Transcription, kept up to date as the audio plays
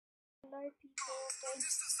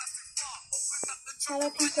hello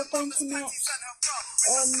people of the internet.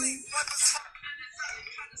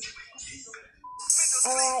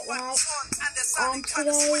 Alright, right.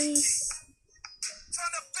 Today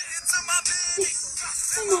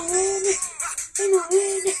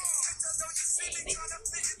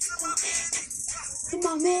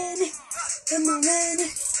in my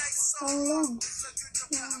minute. How long?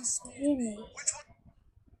 Hear me.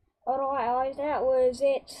 Alright guys, that was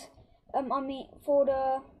it. For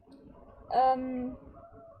the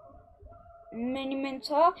mini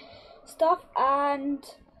mentor stuff, and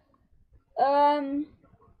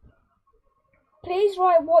please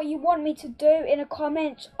write what you want me to do in the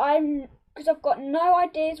comments. Because I've got no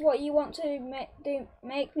ideas what you want to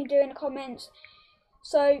make me do in the comments.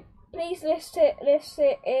 So please list it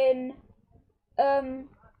in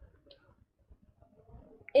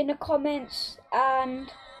the comments,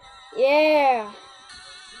 and yeah.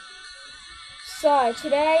 So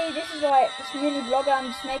today, this is like this mini vlog I'm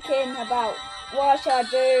just making about what should I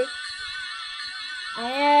do,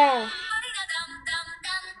 and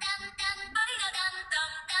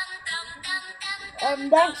yeah.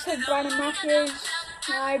 Thanks to Brandon Matthews.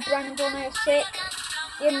 You know, Brandon's on here sick.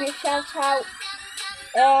 Give me a shout out.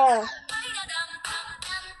 Yeah.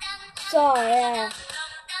 So yeah.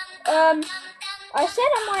 I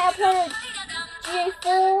said I might upload a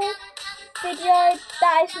GA4 video.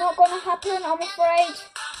 That is not gonna happen, I'm afraid.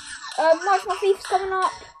 Watch my FIFA's coming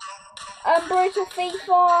up. Brutal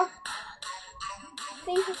FIFA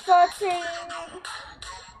 13.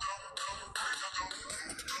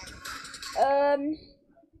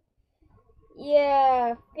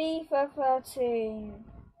 Yeah, FIFA 13.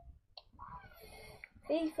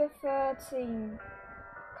 FIFA 13.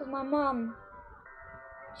 Cause my mum,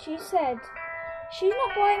 she said she's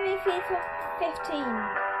not buying me FIFA 15.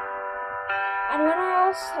 And when I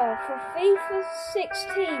asked her for FIFA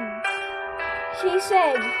 16, she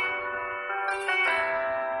said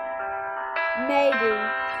maybe.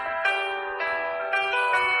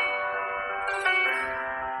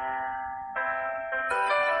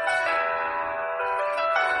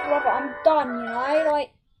 Brother, I'm done,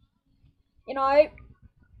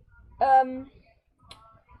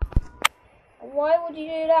 why would you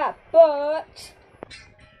do that? But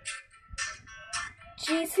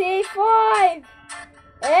GTA 5!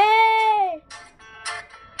 Hey!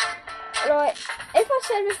 Right, if I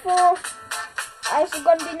said before, there's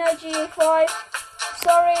gonna be no GTA 5,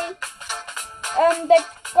 sorry. They're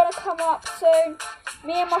gonna come up soon.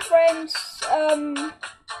 Me and my friends,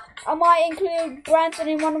 I might include Brandon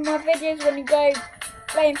in one of my videos when you go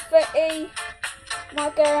playing footy.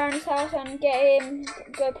 Might go around his house and get him,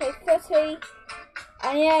 go play footy.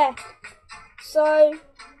 And yeah, so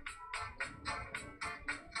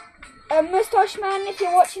Moustache Man, if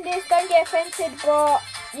you're watching this, don't get offended, but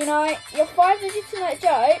your 5 legitimate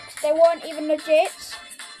jokes, they weren't even legit,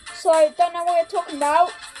 so don't know what you're talking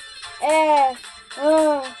about. Yeah,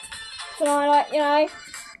 so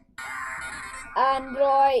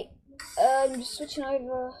and just switching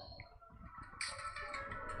over,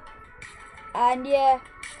 and yeah,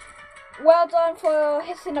 well done for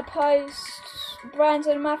hitting the post,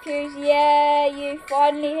 Brandon Matthews. Yeah, you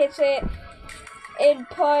finally hit it in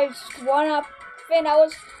post. I think that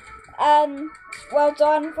was well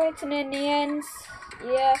done for hitting in the end.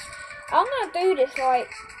 Yeah, I'm gonna do this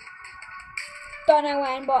don't know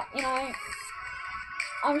when, but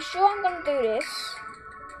I'm sure I'm gonna do this.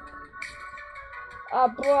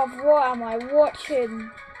 Bruv, what am I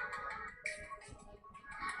watching?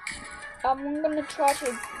 I'm gonna try to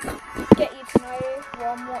get you to know what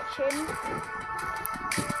I'm watching.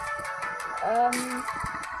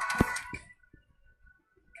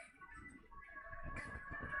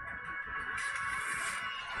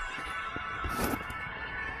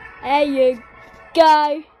 There you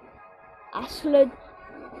go, Ashland.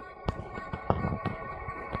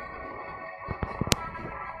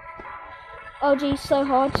 Oh geez, so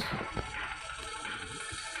hard.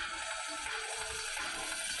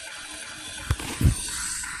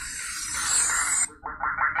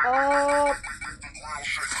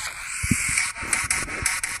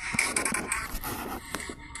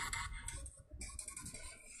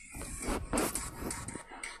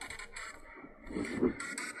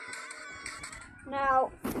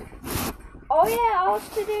 Now, oh yeah, I was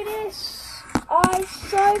to do this. I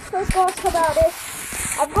so forgot about this.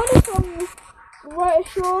 I've got it from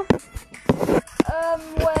Rotoshaw,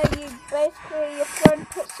 where you basically, your friend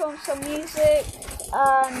puts on some music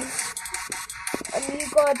and you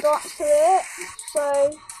gotta dance to it. So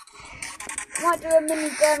I might do a mini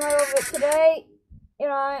demo of it today,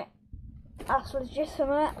 that's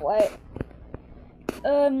legitimate. Wait.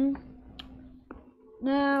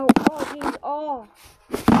 Now, oh jeez, oh.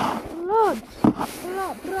 Blood.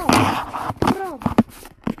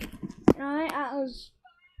 Right, that was,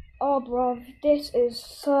 oh bruv, this is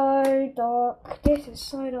so dark. This is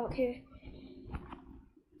so dark here.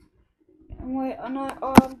 Wait, I know,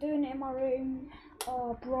 oh, I'm doing it in my room.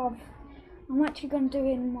 Oh bruv, I'm actually gonna do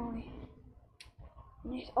it in my,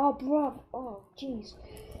 oh bruv, oh jeez.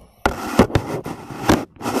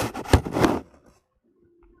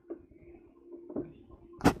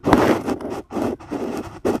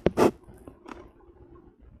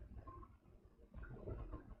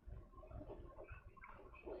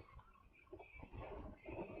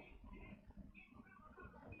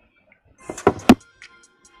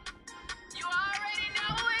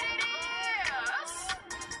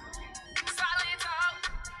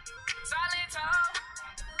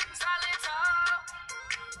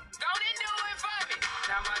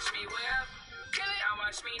 Now watch me whip, kill it. Now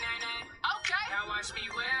watch me nay nay. Okay. Now watch me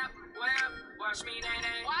whip. Watch me nay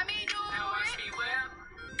nay. Why me do it? Now watch me whip,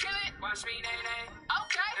 kill it. Watch me nay nay.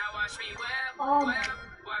 Okay. Now watch me whip.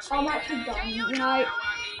 Watch me I'm nay actually nay. done, Can you know. now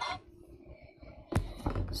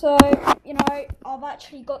So, you know, I've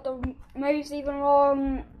actually got the moves even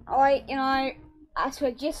wrong. You know, that's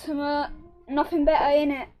legitimate. Nothing better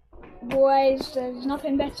in it, boys. There's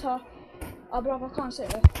nothing better. Oh, brother, I can't sit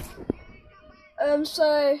there.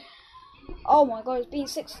 So, oh my god, it's been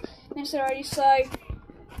 6 minutes already. So,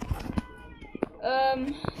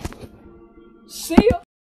 see ya.